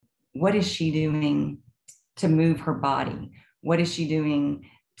what is she doing to move her body? What is she doing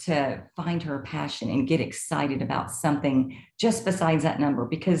to find her passion and get excited about something just besides that number?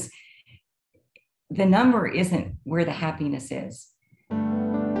 Because the number isn't where the happiness is.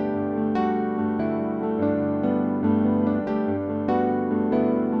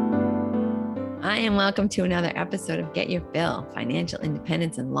 Hi, and welcome to another episode of Get Your Fill, Financial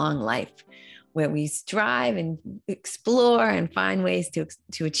Independence and Long Life, where we strive and explore and find ways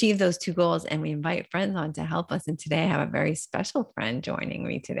to achieve those two goals. And we invite friends on to help us. And today I have a very special friend joining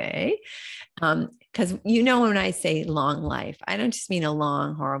me today. Because when I say long life, I don't just mean a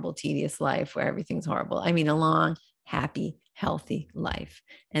long, horrible, tedious life where everything's horrible. I mean a long, happy, healthy life.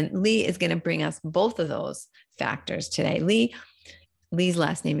 And Lee is going to bring us both of those factors today. Lee's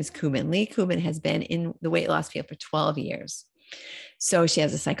last name is Kubin. Lee Kubin has been in the weight loss field for 12 years. So she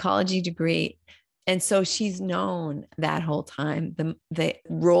has a psychology degree. And so she's known that whole time the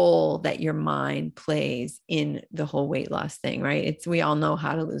role that your mind plays in the whole weight loss thing, right? We all know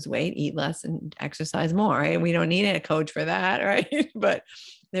how to lose weight, eat less, and exercise more, right? We don't need a coach for that, right? But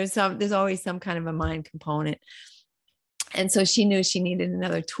there's always some kind of a mind component. And so she knew she needed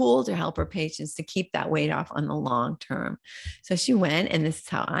another tool to help her patients to keep that weight off on the long term. So she went, and this is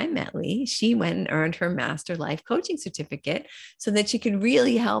how I met Lee. She went and earned her Master Life Coaching certificate so that she could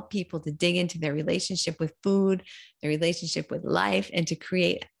really help people to dig into their relationship with food, their relationship with life, and to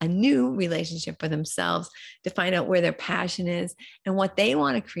create a new relationship for themselves, to find out where their passion is and what they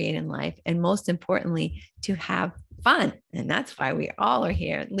want to create in life. And most importantly, to have fun. And that's why we all are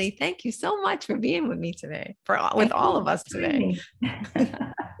here. Lee, thank you so much for being with me today, with all of us today.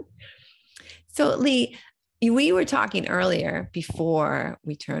 So Lee, we were talking earlier before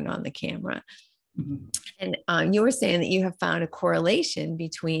we turned on the camera. Mm-hmm. And you were saying that you have found a correlation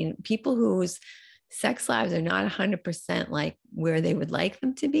between people whose sex lives are not 100% like where they would like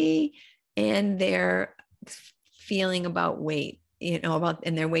them to be and their feeling about weight.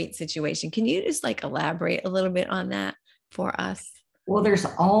 In their weight situation. Can you just elaborate a little bit on that for us? Well, there's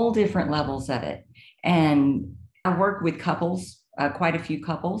all different levels of it. And I work with couples, quite a few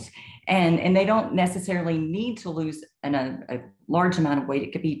couples, and they don't necessarily need to lose a large amount of weight.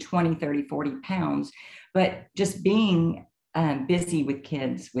 It could be 20, 30, 40 pounds, but just being busy with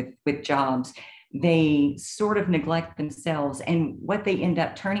kids, with jobs, they sort of neglect themselves. And what they end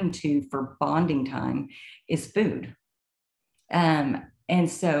up turning to for bonding time is food. And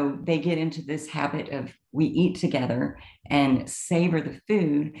so they get into this habit of we eat together and savor the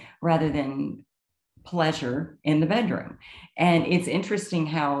food rather than pleasure in the bedroom. And it's interesting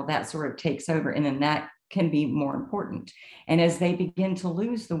how that sort of takes over, and then that can be more important. And as they begin to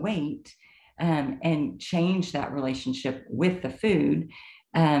lose the weight and change that relationship with the food,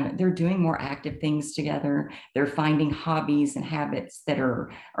 they're doing more active things together. They're finding hobbies and habits that are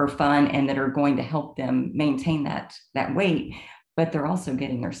fun and that are going to help them maintain that weight, but they're also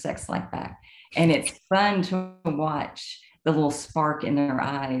getting their sex life back. And it's fun to watch the little spark in their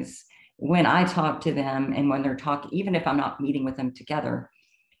eyes when I talk to them, and when they're talking, even if I'm not meeting with them together,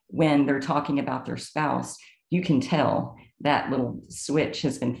 when they're talking about their spouse, you can tell that little switch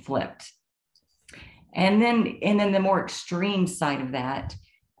has been flipped. And then the more extreme side of that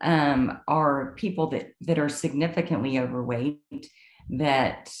are people that are significantly overweight.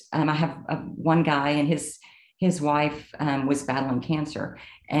 That I have one guy, and his wife was battling cancer.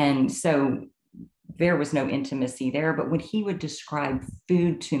 And so there was no intimacy there. But when he would describe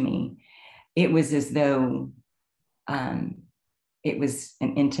food to me, it was as though it was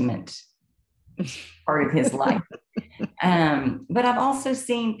an intimate part of his life. But I've also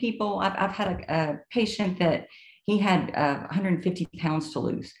seen people, I've had a patient that he had 150 pounds to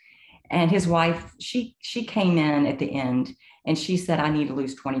lose. And his wife, she came in at the end and she said, I need to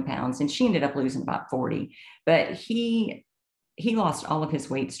lose 20 pounds. And she ended up losing about 40. But he lost all of his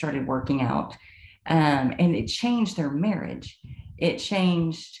weight, started working out. And it changed their marriage. It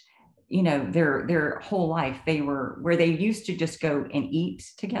changed, their whole life. They were where they used to just go and eat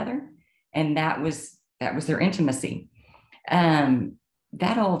together. And that was their intimacy.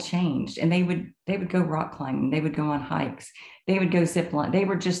 That all changed, and they would go rock climbing. They would go on hikes. They would go zip line. They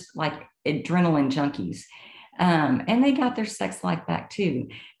were just like adrenaline junkies. And they got their sex life back too.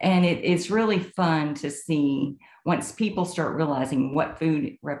 And it's really fun to see once people start realizing what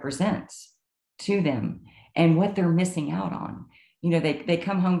food represents to them and what they're missing out on. They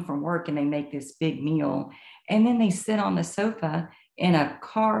come home from work and they make this big meal, and then they sit on the sofa in a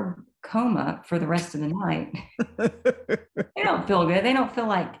carb coma for the rest of the night. They don't feel good. They don't feel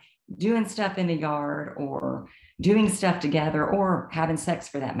like doing stuff in the yard or doing stuff together or having sex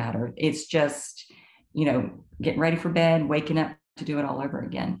for that matter. It's just, getting ready for bed, waking up to do it all over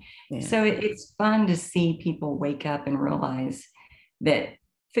again. Yeah. So it's fun to see people wake up and realize that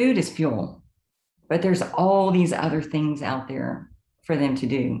food is fuel, but there's all these other things out there for them to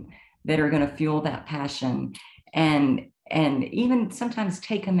do that are going to fuel that passion and even sometimes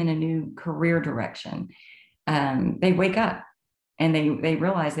take them in a new career direction. They wake up and they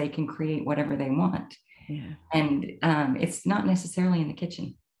realize they can create whatever they want. Yeah. And it's not necessarily in the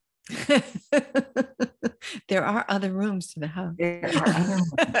kitchen. There are other rooms to the house. There are other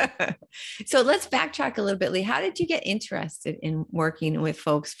rooms. So let's backtrack a little bit, Lee. How did you get interested in working with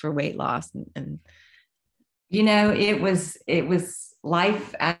folks for weight loss? And you know, it was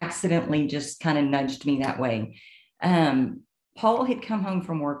life accidentally just kind of nudged me that way. Paul had come home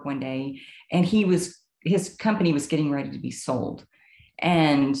from work one day and his company was getting ready to be sold.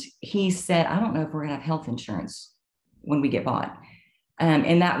 And he said, I don't know if we're gonna have health insurance when we get bought.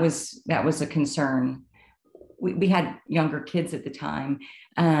 And that was a concern. We had younger kids at the time.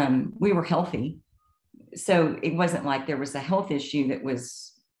 We were healthy. So it wasn't like there was a health issue that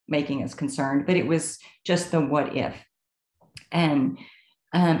was making us concerned, but it was just the what if. And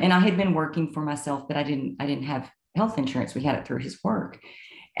I had been working for myself, but I didn't have health insurance. We had it through his work.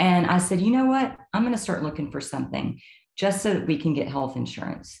 And I said, you know what? I'm going to start looking for something just so that we can get health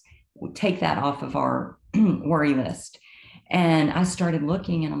insurance. We'll take that off of our worry list. And I started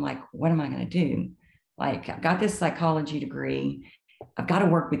looking and I'm like, what am I going to do? Like, I've got this psychology degree. I've got to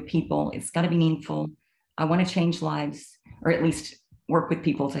work with people. It's got to be meaningful. I want to change lives, or at least work with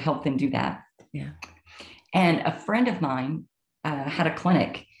people to help them do that. Yeah. And a friend of mine had a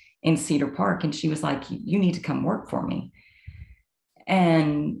clinic in Cedar Park, and she was like, you need to come work for me.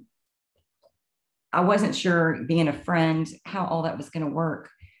 And I wasn't sure, being a friend, how all that was going to work.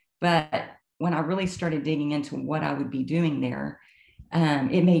 But when I really started digging into what I would be doing there,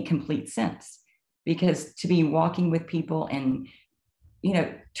 it made complete sense, because to be walking with people and, you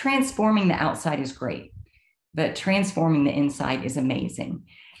know, transforming the outside is great, but transforming the inside is amazing.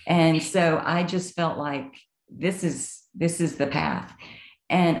 And so I just felt like this is the path.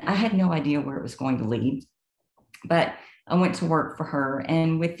 And I had no idea where it was going to lead, but I went to work for her.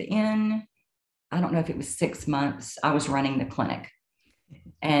 And within, I don't know if it was 6 months, I was running the clinic.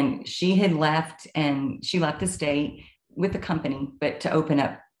 And she had left, and she left the state with the company, but to open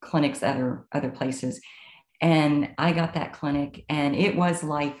up clinics other places. And I got that clinic, and it was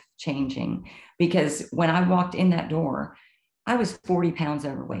life changing, because when I walked in that door, I was 40 pounds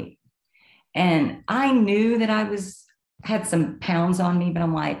overweight. And I knew that I had some pounds on me, but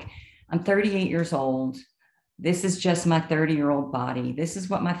I'm like, I'm 38 years old. This is just my 30-year-old body. This is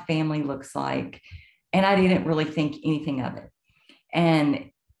what my family looks like. And I didn't really think anything of it.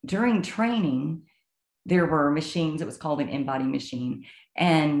 And during training, there were machines. It was called an InBody machine.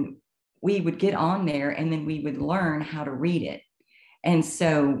 And we would get on there, and then we would learn how to read it. And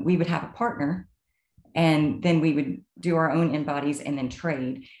so we would have a partner, and then we would do our own InBodies and then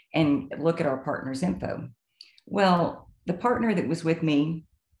trade and look at our partner's info. Well, the partner that was with me,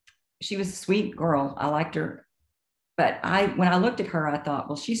 she was a sweet girl. I liked her. But when I looked at her, I thought,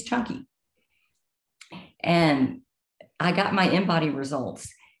 well, she's chunky. And I got my InBody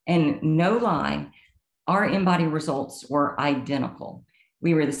results, and no lie, our InBody results were identical.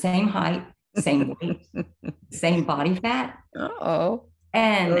 We were the same height, same weight, same body fat. Uh-oh.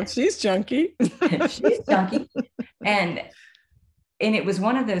 And well, she's chunky. She's chunky. And it was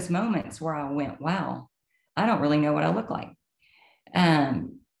one of those moments where I went, wow, I don't really know what I look like.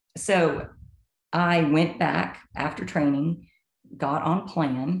 So I went back after training, got on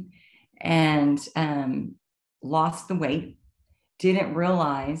plan, and lost the weight. Didn't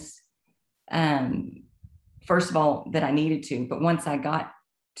realize, first of all, that I needed to, but once I got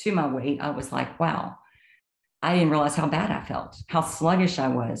to my weight, I was like, wow, I didn't realize how bad I felt, how sluggish I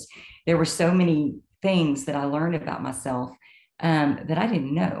was. There were so many things that I learned about myself that I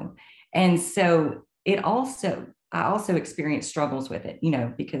didn't know. And so I also experienced struggles with it, you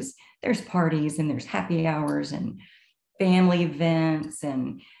know, because there's parties and there's happy hours and family events.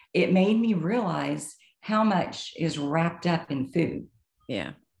 And it made me realize how much is wrapped up in food.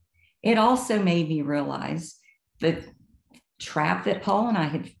 Yeah. It also made me realize the trap that Paul and I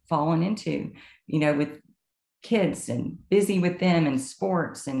had fallen into, you know, with kids and busy with them and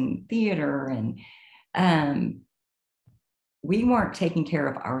sports and theater. And we weren't taking care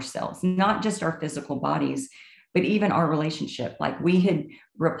of ourselves, not just our physical bodies, but even our relationship. Like, we had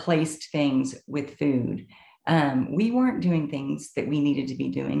replaced things with food. We weren't doing things that we needed to be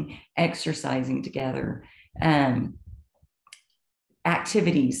doing, exercising together,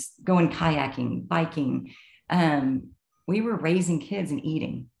 activities, going kayaking, biking. We were raising kids and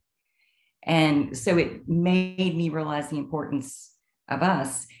eating. And so it made me realize the importance of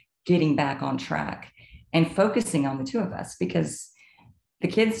us getting back on track and focusing on the two of us, because the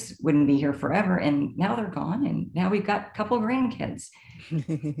kids wouldn't be here forever. And now they're gone. And now we've got a couple of grandkids.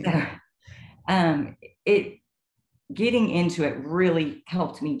 So, it getting into it really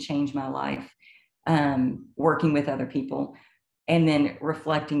helped me change my life, working with other people and then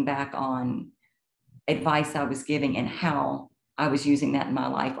reflecting back on advice I was giving and how I was using that in my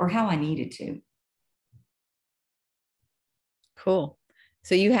life or how I needed to. Cool.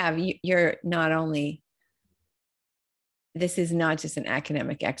 So you're not only, this is not just an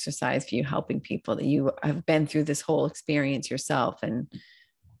academic exercise for you helping people, that you have been through this whole experience yourself. And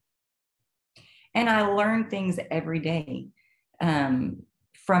I learn things every day,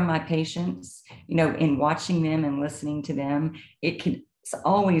 from my patients, in watching them and listening to them. It's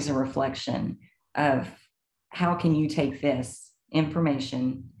always a reflection of how can you take this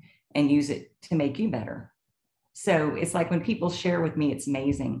information and use it to make you better. So it's like when people share with me, it's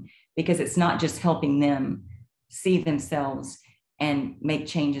amazing because it's not just helping them see themselves and make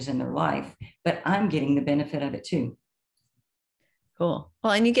changes in their life, but I'm getting the benefit of it too. Cool.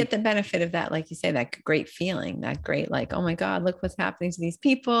 Well, and you get the benefit of that, like you say, that great feeling, that great, like, oh my God, look what's happening to these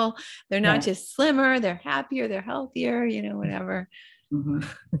people. They're not just slimmer, they're happier, they're healthier, whatever.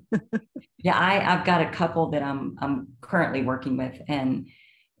 Mm-hmm. Yeah, I've got a couple that I'm currently working with, and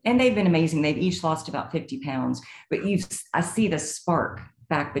they've been amazing. They've each lost about 50 pounds, but I see the spark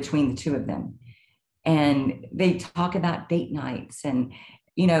back between the two of them. And they talk about date nights and,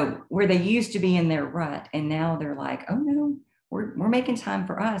 where they used to be in their rut. And now they're like, oh no, we're making time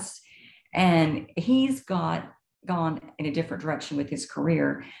for us. And he's gone in a different direction with his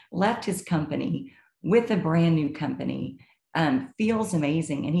career, left his company with a brand new company, feels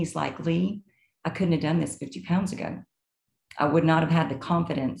amazing. And he's like, Lee, I couldn't have done this 50 pounds ago. I would not have had the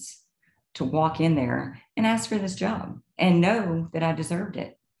confidence to walk in there and ask for this job and know that I deserved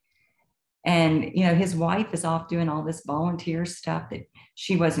it. And, his wife is off doing all this volunteer stuff that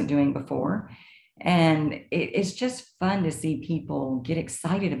she wasn't doing before. And it's just fun to see people get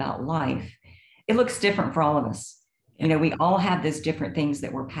excited about life. It looks different for all of us. We all have those different things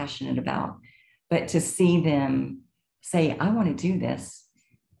that we're passionate about, but to see them say, I want to do this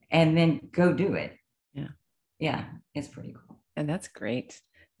and then go do it. Yeah. Yeah. It's pretty cool. And that's great.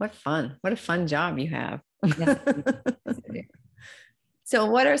 What fun. What a fun job you have. Yes. So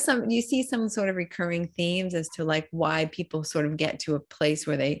do you see some sort of recurring themes as to like why people sort of get to a place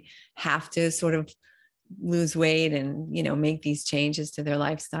where they have to sort of lose weight and, make these changes to their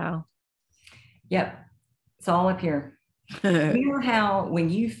lifestyle? Yep. It's all up here. You know how when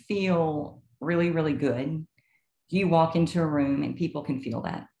you feel really, really good, you walk into a room and people can feel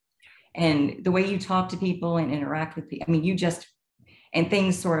that. And the way you talk to people and interact with people, and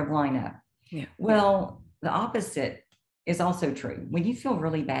things sort of line up. Yeah. Well, the opposite is also true. When you feel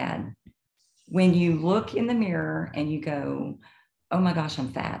really bad, when you look in the mirror and you go, oh my gosh,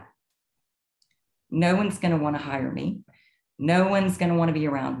 I'm fat. No one's going to want to hire me. No one's going to want to be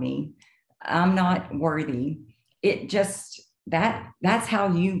around me. I'm not worthy. That's how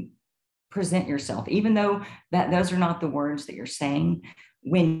you present yourself, even though those are not the words that you're saying.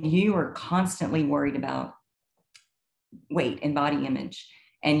 When you are constantly worried about weight and body image,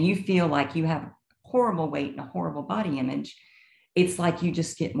 and you feel like you have horrible weight and a horrible body image, it's like you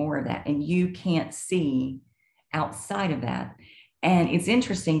just get more of that and you can't see outside of that. And it's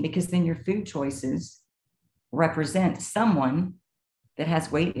interesting because then your food choices represent someone that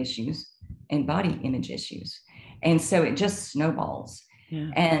has weight issues and body image issues. And so it just snowballs.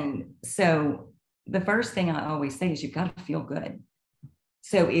 Yeah. And so the first thing I always say is you've got to feel good.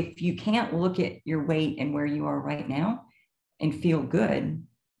 So if you can't look at your weight and where you are right now and feel good,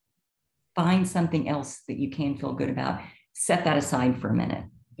 find something else that you can feel good about. Set that aside for a minute.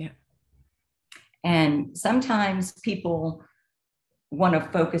 Yeah. And sometimes people want to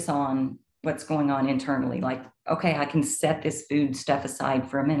focus on what's going on internally. Like, okay, I can set this food stuff aside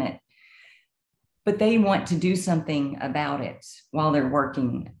for a minute, but they want to do something about it while they're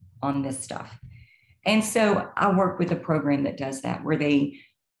working on this stuff. And so I work with a program that does that, where the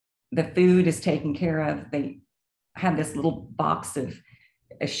food is taken care of. They have this little box of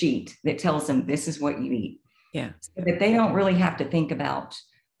a sheet that tells them this is what you eat. Yeah. So that they don't really have to think about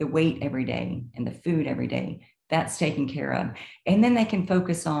the weight every day and the food every day. That's taken care of. And then they can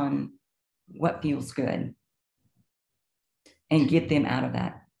focus on what feels good and get them out of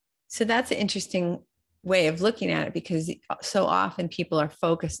that. So that's an interesting way of looking at it, because so often people are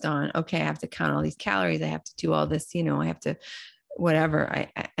focused on, okay, I have to count all these calories. I have to do all this, I have to, whatever.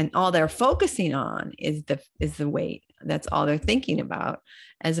 And all they're focusing on is the weight. that's all they're thinking about,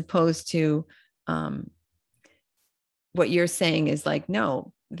 as opposed to what you're saying is like,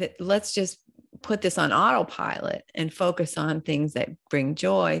 no, let's just put this on autopilot and focus on things that bring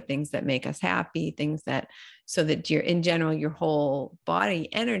joy, things that make us happy, things that, so that you're, in general, your whole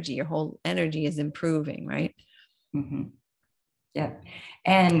whole energy is improving, right? Mm-hmm. Yeah.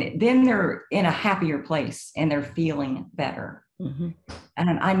 And then they're in a happier place and they're feeling better. Mm-hmm.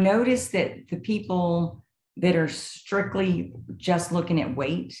 And I noticed that the people that are strictly just looking at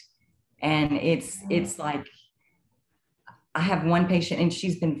weight, and it's like, I have one patient and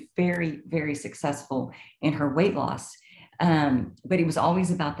she's been very, very successful in her weight loss. But it was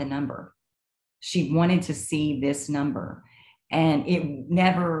always about the number. She wanted to see this number. And it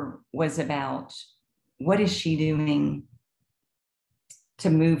never was about what is she doing to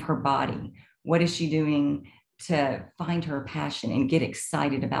move her body? What is she doing to find her passion and get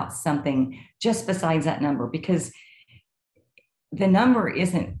excited about something just besides that number? Because the number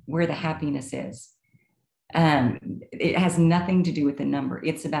isn't where the happiness is. It has nothing to do with the number.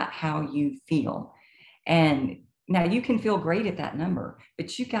 It's about how you feel. And now you can feel great at that number,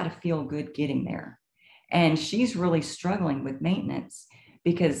 but you got to feel good getting there. And she's really struggling with maintenance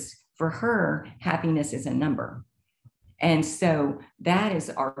because for her, happiness is a number. And so that is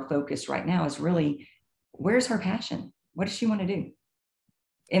our focus right now, is really, where's her passion? What does she want to do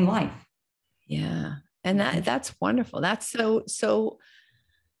in life? Yeah. And that's wonderful. That's so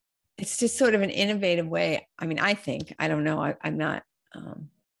it's just sort of an innovative way. I mean, I think, I don't know, I'm not,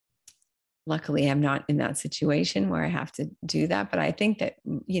 luckily I'm not in that situation where I have to do that. But I think that,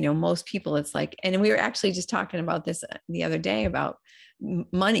 most people, it's like, and we were actually just talking about this the other day about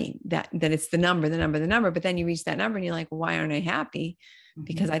money, that it's the number, but then you reach that number and you're like, well, why aren't I happy?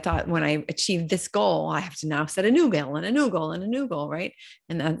 Because I thought when I achieved this goal, I have to now set a new goal and a new goal and a new goal. Right.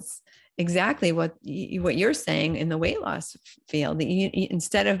 And that's exactly what you're saying in the weight loss field, that you,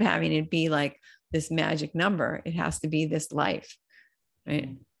 instead of having it be like this magic number, it has to be this life.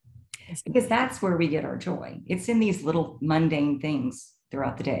 Right. Because that's where we get our joy. It's in these little mundane things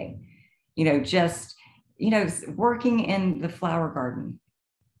throughout the day. Just, working in the flower garden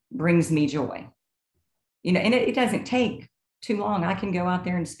brings me joy. And it doesn't take too long. I can go out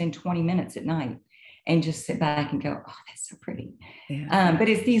there and spend 20 minutes at night and just sit back and go, oh, that's so pretty. Yeah. But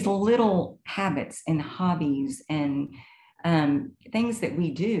it's these little habits and hobbies and things that we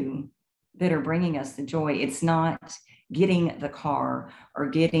do that are bringing us the joy. It's not getting the car or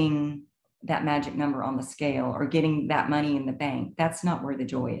getting that magic number on the scale or getting that money in the bank. That's not where the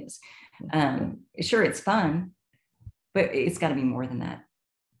joy is. Sure, it's fun, but it's got to be more than that.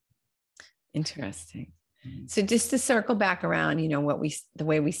 Interesting. So just to circle back around, the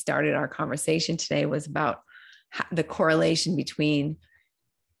way we started our conversation today was about the correlation between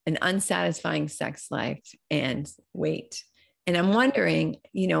an unsatisfying sex life and weight. And I'm wondering,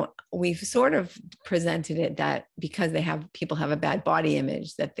 we've sort of presented it that because people have a bad body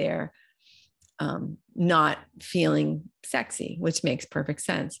image, that they're not feeling sexy, which makes perfect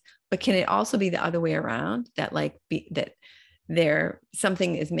sense. But can it also be the other way around, that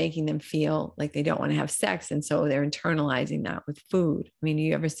something is making them feel like they don't want to have sex, and so they're internalizing that with food? I mean, do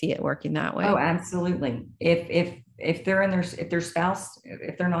you ever see it working that way? Oh, absolutely. If they're if their spouse,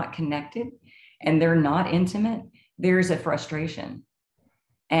 if they're not connected and they're not intimate, there's a frustration.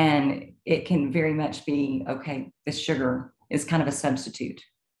 And it can very much be, okay, this sugar is kind of a substitute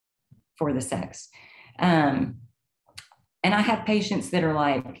for the sex. And I have patients that are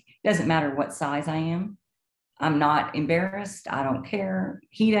like, doesn't matter what size I am. I'm not embarrassed. I don't care.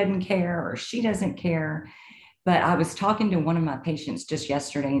 He doesn't care or she doesn't care. But I was talking to one of my patients just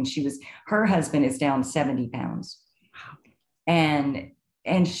yesterday, and her husband is down 70 pounds. Wow.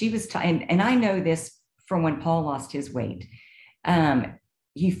 And she was, and I know this from when Paul lost his weight.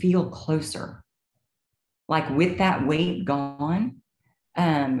 You feel closer. Like with that weight gone,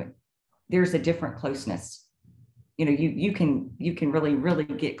 there's a different closeness. You can really, really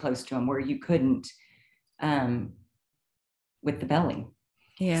get close to him where you couldn't with the belly.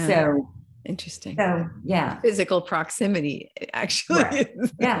 Yeah. So interesting. So yeah. Physical proximity actually. Right.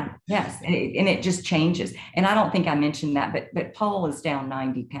 Yeah. Yes. And it just changes. And I don't think I mentioned that, but Paul is down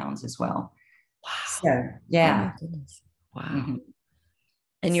 90 pounds as well. Wow. So yeah. Oh, wow. Mm-hmm.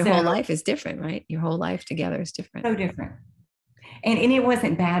 And your whole life is different, right? Your whole life together is different. So different. And it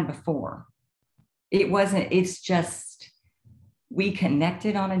wasn't bad before. It's just, we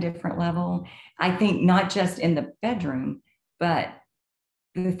connected on a different level. I think not just in the bedroom, but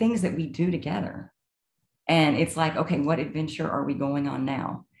the things that we do together. And it's like, okay, what adventure are we going on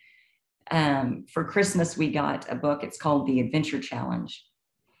now? For Christmas, we got a book. It's called The Adventure Challenge.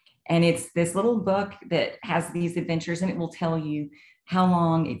 And it's this little book that has these adventures, and it will tell you how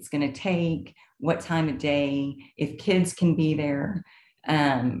long it's going to take, what time of day, if kids can be there.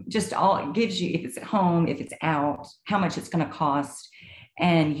 Just all it gives you, if it's at home, if it's out, how much it's going to cost.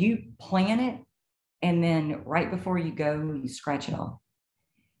 And you plan it. And then right before you go, you scratch it off.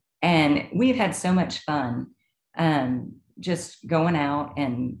 And we've had so much fun just going out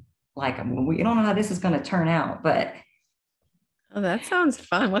and like, we don't know how this is going to turn out, but. Oh, that sounds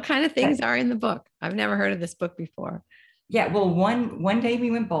fun. What kind of things are in the book? I've never heard of this book before. Yeah, well, one day we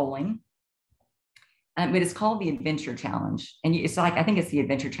went bowling, but it's called the Adventure Challenge. And it's like, I think it's the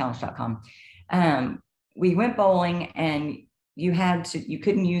adventurechallenge.com. We went bowling, and you had to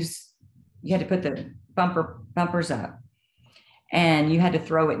put the bumpers up, and you had to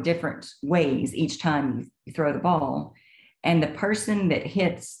throw it different ways each time you throw the ball. And the person that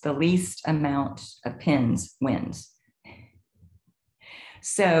hits the least amount of pins wins.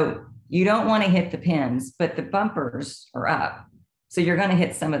 So you don't want to hit the pins, but the bumpers are up. So you're going to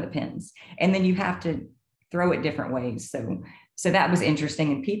hit some of the pins, and then you have to throw it different ways. So that was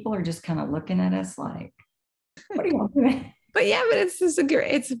interesting. And people are just kind of looking at us like, what are you all doing? But yeah, but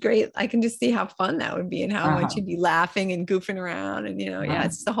it's great. I can just see how fun that would be and how much you'd be laughing and goofing around. And, yeah,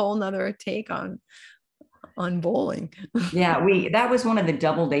 it's a whole nother take on bowling. Yeah, that was one of the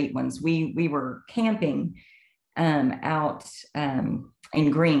double date ones. We were camping out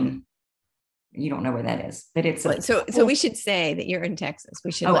in Green. You don't know where that is, but it's so we should say that you're in Texas.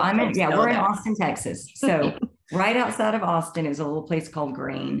 We should. Oh, we're in Austin, Texas. So right outside of Austin is a little place called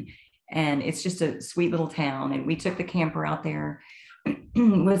Green, and it's just a sweet little town. And we took the camper out there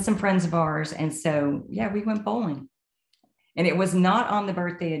with some friends of ours, and so yeah, we went bowling. And it was not on the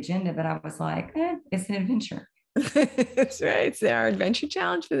birthday agenda, but I was like, it's an adventure. That's right. It's our adventure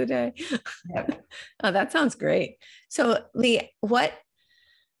challenge for the day. Yep. Oh, that sounds great. So Lee,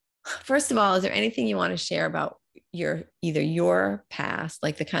 first of all, is there anything you want to share about either your past,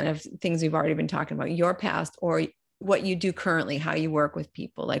 like the kind of things we've already been talking about, your past, or what you do currently, how you work with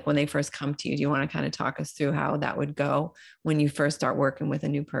people, like when they first come to you? Do you want to kind of talk us through how that would go when you first start working with a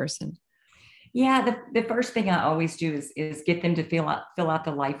new person? Yeah, the first thing I always do is get them to fill out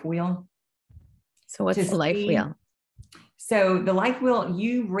the life wheel. So what's the life wheel? So the life wheel,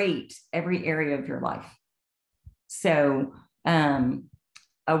 you rate every area of your life. So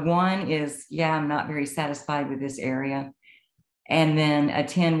a 1 is, I'm not very satisfied with this area. And then a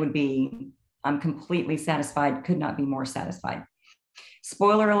 10 would be, I'm completely satisfied, could not be more satisfied.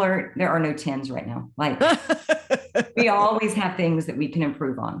 Spoiler alert, there are no 10s right now. Like we always have things that we can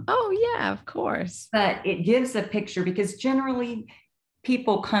improve on. Oh yeah, of course. But it gives a picture, because generally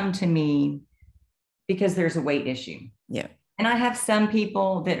people come to me because there's a weight issue. Yeah. And I have some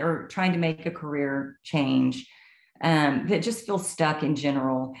people that are trying to make a career change that just feel stuck in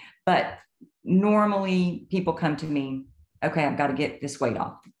general. But normally people come to me, okay, I've got to get this weight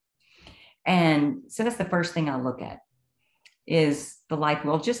off. And so that's the first thing I look at, is the life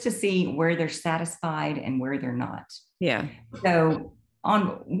wheel, just to see where they're satisfied and where they're not. Yeah. So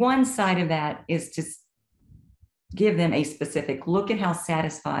on one side of that is to give them a specific look at how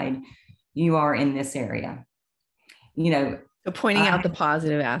satisfied you are in this area. So pointing out the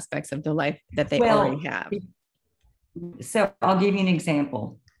positive aspects of the life that they already have. So I'll give you an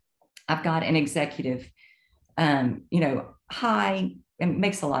example. I've got an executive, high, and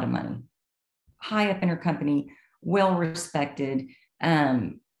makes a lot of money, high up in her company, well respected.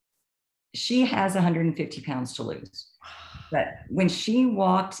 She has 150 pounds to lose. But when she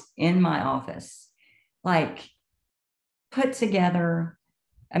walked in my office, like put together,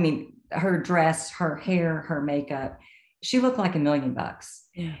 her dress, her hair, her makeup, she looked like $1 million.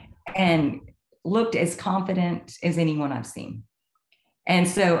 Yeah. And looked as confident as anyone I've seen. And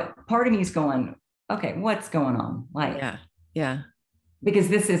so part of me is going, okay, what's going on? Like, yeah. Because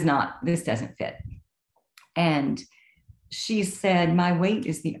this doesn't fit. And she said, my weight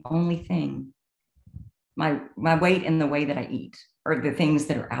is the only thing. My weight and the way that I eat are the things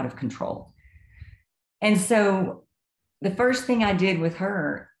that are out of control. And so the first thing I did with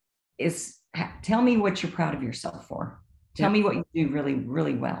her is tell me what you're proud of yourself for. Tell me what you do really,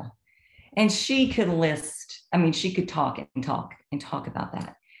 really well. And she could list, she could talk about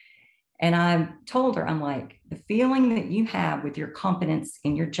that. And I told her, I'm like, the feeling that you have with your competence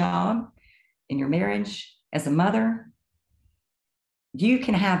in your job, in your marriage, as a mother, you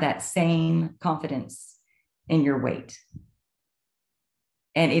can have that same confidence in your weight.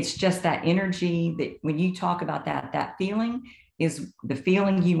 And it's just that energy that when you talk about that feeling is the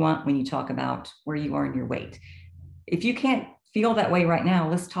feeling you want when you talk about where you are in your weight. If you can't feel that way right now,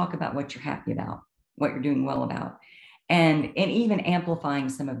 let's talk about what you're happy about, what you're doing well about. and even amplifying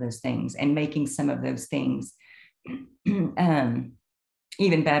some of those things and making some of those things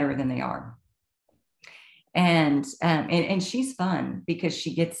even better than they are. And she's fun because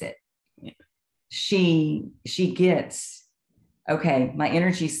she gets it. Yeah. She gets, okay, my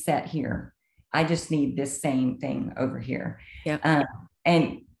energy's set here. I just need this same thing over here. Yeah.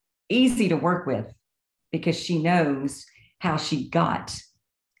 And easy to work with because she knows how she got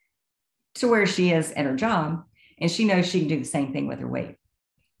to where she is at her job, and she knows she can do the same thing with her weight.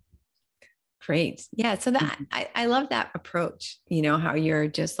 Great. Yeah. So that I love that approach, you know, how you're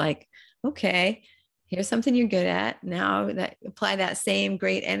just like, okay, here's something you're good at. Now that apply that same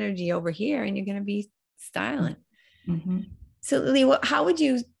great energy over here and you're going to be styling. Mm-hmm. So Lily, how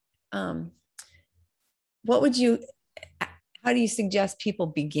do you suggest people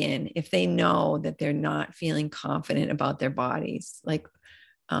begin if they know that they're not feeling confident about their bodies? Like,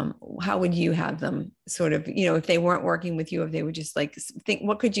 how would you have them sort of, you know, if they weren't working with you, if they would just like think,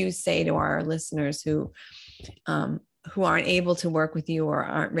 what could you say to our listeners who aren't able to work with you or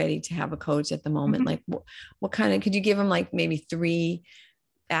aren't ready to have a coach at the moment? Like what kind of, could you give them like maybe 3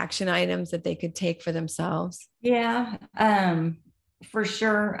 action items that they could take for themselves? Yeah, for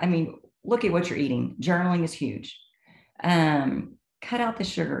sure. I mean, look at what you're eating. Journaling is huge. Cut out the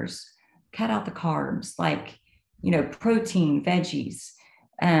sugars, cut out the carbs, like, you know, protein, veggies,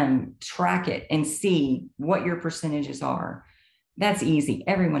 track it and see what your percentages are. That's easy.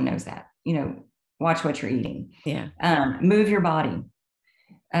 Everyone knows that, you know, watch what you're eating. Yeah. Move your body,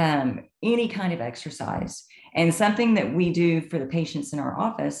 any kind of exercise. And something that we do for the patients in our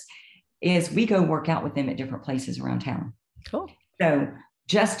office is we go work out with them at different places around town. Cool. So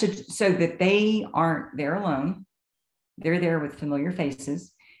so that they aren't there alone, they're there with familiar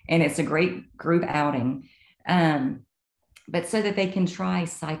faces, and it's a great group outing. But so that they can try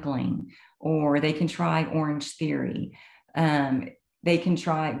cycling, or they can try Orange Theory. They can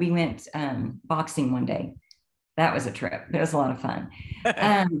try, we went boxing one day. That was a trip. It was a lot of fun.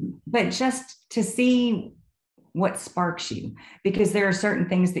 But just to see what sparks you, because there are certain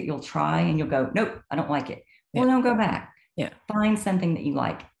things that you'll try and you'll go, nope, I don't like it. Well, don't go back. Yeah. Find something that you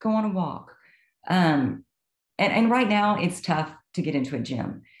like. Go on a walk. And right now it's tough to get into a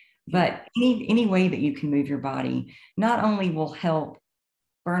gym, but any way that you can move your body not only will help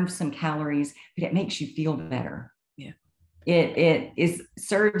burn some calories, but it makes you feel better. Yeah. It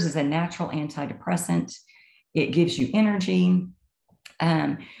serves as a natural antidepressant. It gives you energy.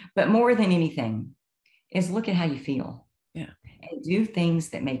 But more than anything is look at how you feel. Yeah. And do things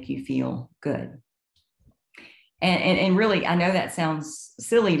that make you feel good. And really, I know that sounds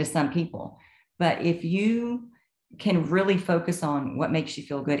silly to some people, but if you can really focus on what makes you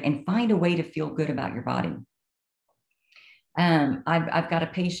feel good and find a way to feel good about your body. I've got a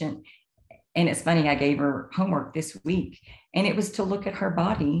patient, and it's funny, I gave her homework this week, and it was to look at her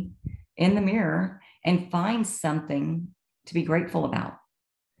body in the mirror and find something to be grateful about.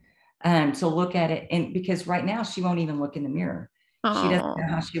 To look at it, and because right now she won't even look in the mirror. Aww. She doesn't know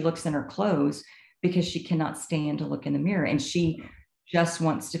how she looks in her clothes because she cannot stand to look in the mirror, and she just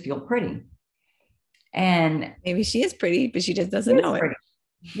wants to feel pretty. And maybe she is pretty, but she just doesn't know it.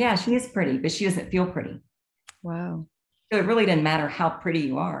 Yeah, she is pretty, but she doesn't feel pretty. Wow. So it really doesn't matter how pretty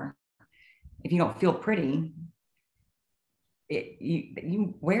you are. If you don't feel pretty,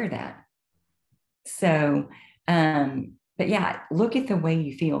 you wear that. So, but yeah, look at the way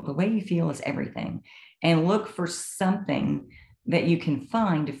you feel. The way you feel is everything. And look for something that you can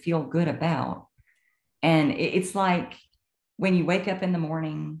find to feel good about. And it's like when you wake up in the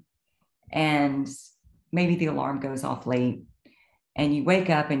morning and maybe the alarm goes off late, and you wake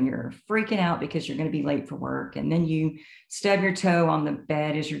up and you're freaking out because you're going to be late for work. And then you stub your toe on the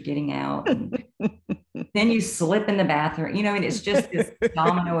bed as you're getting out. And then you slip in the bathroom, you know, and it's just this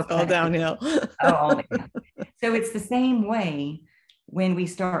domino effect. All downhill. All downhill. So it's the same way when we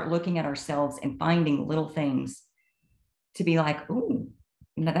start looking at ourselves and finding little things to be like, oh,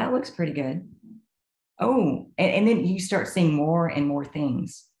 now that looks pretty good. Oh, and then you start seeing more and more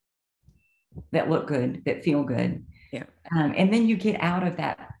things that look good, that feel good. Yeah. And then you get out of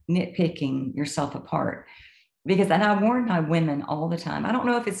that nitpicking yourself apart, because, and I warn my women all the time, I don't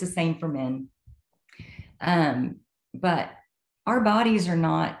know if it's the same for men, but our bodies are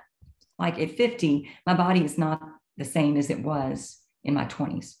not like at 50, my body is not the same as it was in my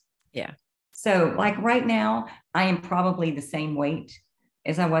 20s. Yeah. So like right now, I am probably the same weight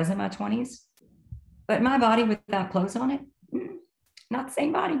as I was in my 20s, but my body without clothes on it, not the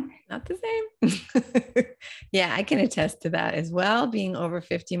same body. Not the same. Yeah, I can attest to that as well. Being over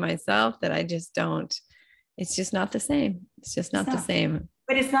 50 myself, that I just don't, it's just not the same. It's just not the same.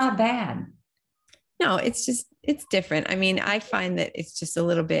 But it's not bad. No, it's just, it's different. I mean, I find that it's just a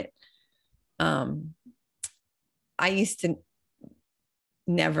little bit, I used to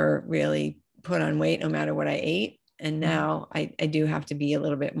never really put on weight no matter what I ate. And now I do have to be a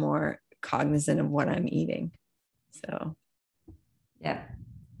little bit more cognizant of what I'm eating. So, yeah,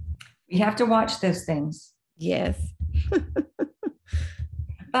 you have to watch those things. yes.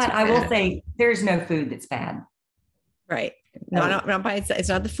 But I will say there's no food that's bad. Right. No, not by it's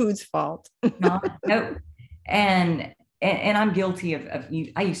not the food's fault. Nope. And I'm guilty of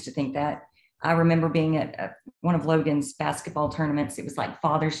I used to think that. I remember being at one of Logan's basketball tournaments. It was like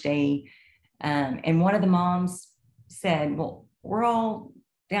Father's Day. And one of the moms said, well, we're all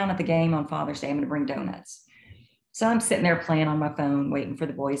down at the game on Father's Day. I'm going to bring donuts. So I'm sitting there playing on my phone, waiting for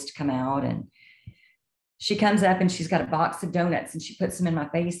the boys to come out. And she comes up and she's got a box of donuts and she puts them in my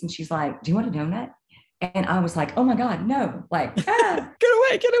face. And she's like, do you want a donut? And I was like, oh my God, no, like, ah.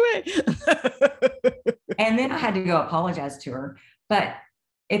 Get away. And then I had to go apologize to her. But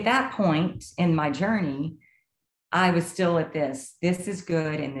at that point in my journey, I was still at this is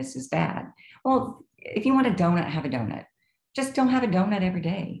good and this is bad. Well, if you want a donut, have a donut. Just don't have a donut every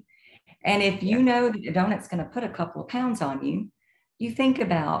day. And if you know that a donut's going to put a couple of pounds on you, you think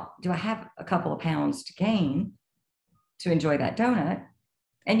about, do I have a couple of pounds to gain to enjoy that donut?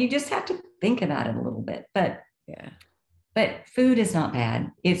 And you just have to think about it a little bit. But food is not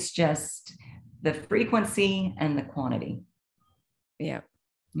bad. It's just the frequency and the quantity. Yeah.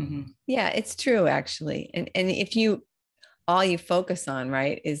 Mm-hmm. Yeah, it's true, actually. And if all you focus on,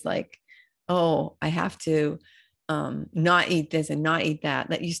 right, is like, oh, I have to not eat this and not eat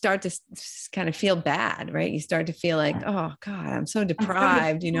that you start to kind of feel bad, right? You start to feel like, oh God, I'm so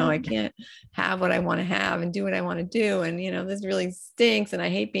deprived, I can't have what I want to have and do what I want to do. And, this really stinks and I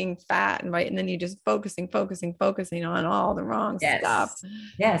hate being fat. And right. And then you're just focusing on all the wrong stuff.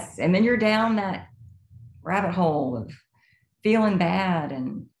 Yes. And then you're down that rabbit hole of feeling bad.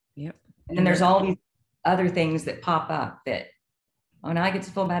 And then there's all these other things that pop up that, oh, now I get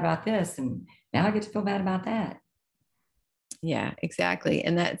to feel bad about this. And now I get to feel bad about that. Yeah, exactly.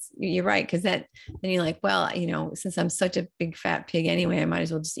 And you're right. Cause then you're like, well, since I'm such a big fat pig anyway, I might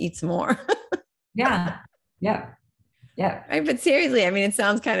as well just eat some more. Yeah. Right. But seriously, I mean, it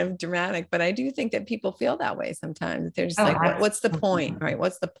sounds kind of dramatic, but I do think that people feel that way sometimes. They're just what's the point? Right.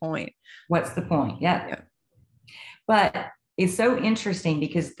 What's the point? Yeah. But it's so interesting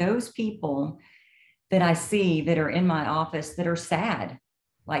because those people that I see that are in my office that are sad,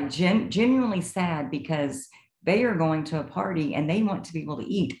 like genuinely sad because they are going to a party and they want to be able to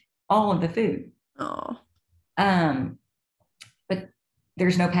eat all of the food. Oh. But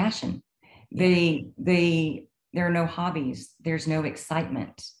there's no passion. There are no hobbies. There's no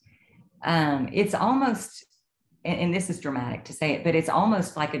excitement. It's almost, and this is dramatic to say it, but it's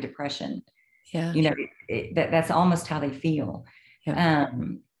almost like a depression. Yeah. That's almost how they feel. Yeah.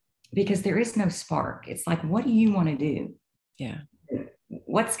 Because there is no spark. It's like, what do you want to do? Yeah.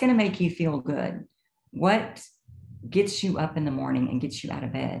 What's going to make you feel good? What gets you up in the morning and gets you out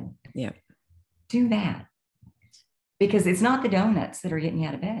of bed? Yeah. Do that. Because it's not the donuts that are getting you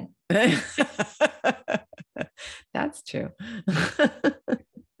out of bed. That's true.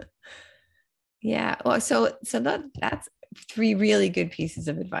 Yeah. Well, so that's 3 really good pieces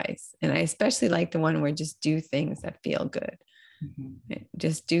of advice. And I especially like the one where just do things that feel good. Mm-hmm.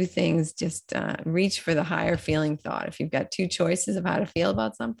 Just do things, reach for the higher feeling thought. If you've got 2 choices of how to feel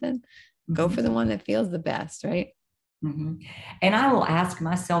about something, mm-hmm. go for the one that feels the best, right? Mm-hmm. And I will ask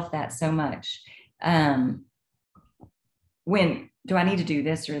myself that so much. When do I need to do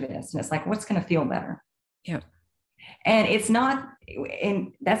this or this? And it's like, what's going to feel better? Yeah. And it's not,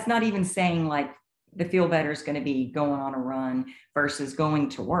 and that's not even saying like the feel better is going to be going on a run versus going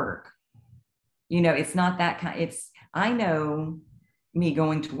to work. It's not that kind. I know me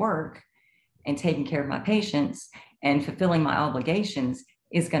going to work and taking care of my patients and fulfilling my obligations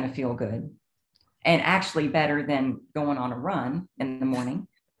is going to feel good and actually better than going on a run in the morning,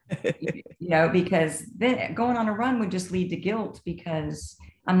 because then going on a run would just lead to guilt because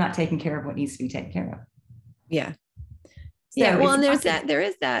I'm not taking care of what needs to be taken care of. Yeah. So yeah. Well, and there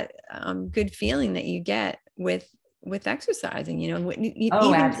is that good feeling that you get with exercising, even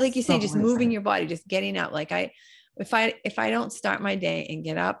like you say, just moving your body, just getting out. Like if I don't start my day and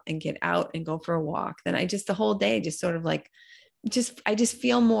get up and get out and go for a walk, then the whole day just sort of like, I just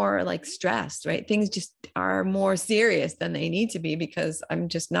feel more like stressed, right? Things just are more serious than they need to be because I'm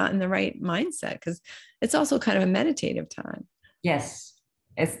just not in the right mindset, because it's also kind of a meditative time. Yes.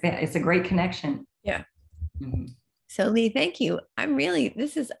 It's a great connection. Yeah. Mm-hmm. So Lee, thank you. I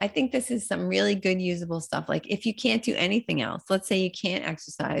think this is some really good usable stuff. Like if you can't do anything else, let's say you can't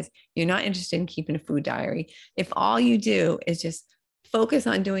exercise, you're not interested in keeping a food diary. If all you do is just focus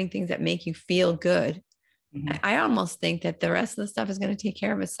on doing things that make you feel good, Mm-hmm. I almost think that the rest of the stuff is going to take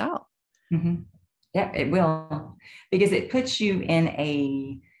care of itself. Mm-hmm. Yeah, it will, because it puts you in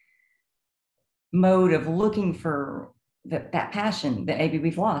a mode of looking for that passion that maybe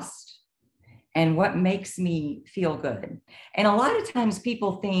we've lost and what makes me feel good. And a lot of times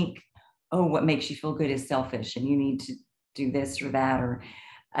people think, oh, what makes you feel good is selfish and you need to do this or that, or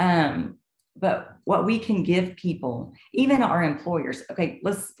but what we can give people, even our employers, okay,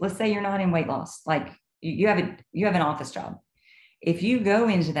 let's say you're not in weight loss, like you have an office job. If you go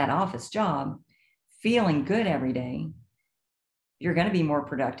into that office job feeling good every day, you're going to be more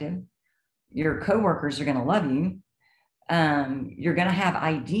productive. Your coworkers are going to love you. You're going to have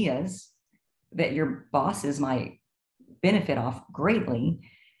ideas that your bosses might benefit off greatly.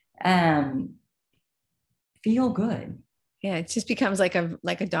 Feel good. Yeah, it just becomes like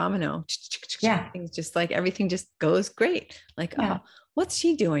a domino. Yeah. It's just like everything just goes great. Like, Yeah. oh, what's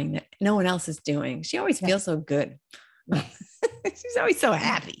she doing that no one else is doing? She always feels so good. She's always so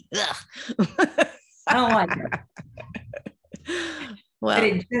happy. I don't like it. Well,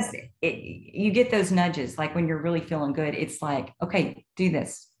 but you get those nudges, like when you're really feeling good, it's like, okay, do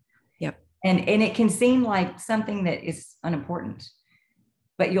this. Yep. And it can seem like something that is unimportant,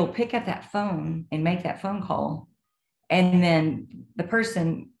 but you'll pick up that phone and make that phone call. And then the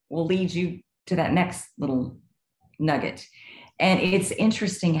person will lead you to that next little nugget. And it's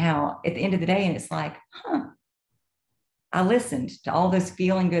interesting how at the end of the day, and it's like, I listened to all those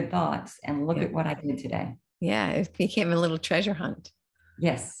feeling good thoughts and look at what I did today. Yeah, it became a little treasure hunt.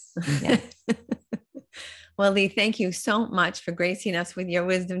 Yes. Yes. Well, Lee, thank you so much for gracing us with your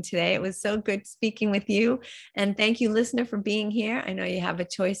wisdom today. It was so good speaking with you. And thank you, listener, for being here. I know you have a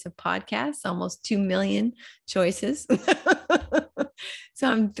choice of podcasts, almost 2 million choices. So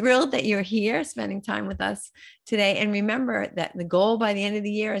I'm thrilled that you're here spending time with us today. And remember that the goal by the end of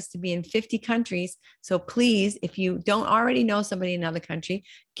the year is to be in 50 countries. So please, if you don't already know somebody in another country,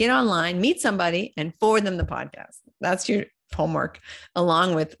 get online, meet somebody, and forward them the podcast. That's your homework,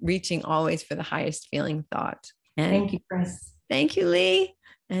 along with reaching always for the highest feeling thought. And thank you, Chris. Thank you, Lee.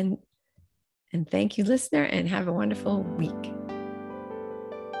 And thank you, listener, and have a wonderful week.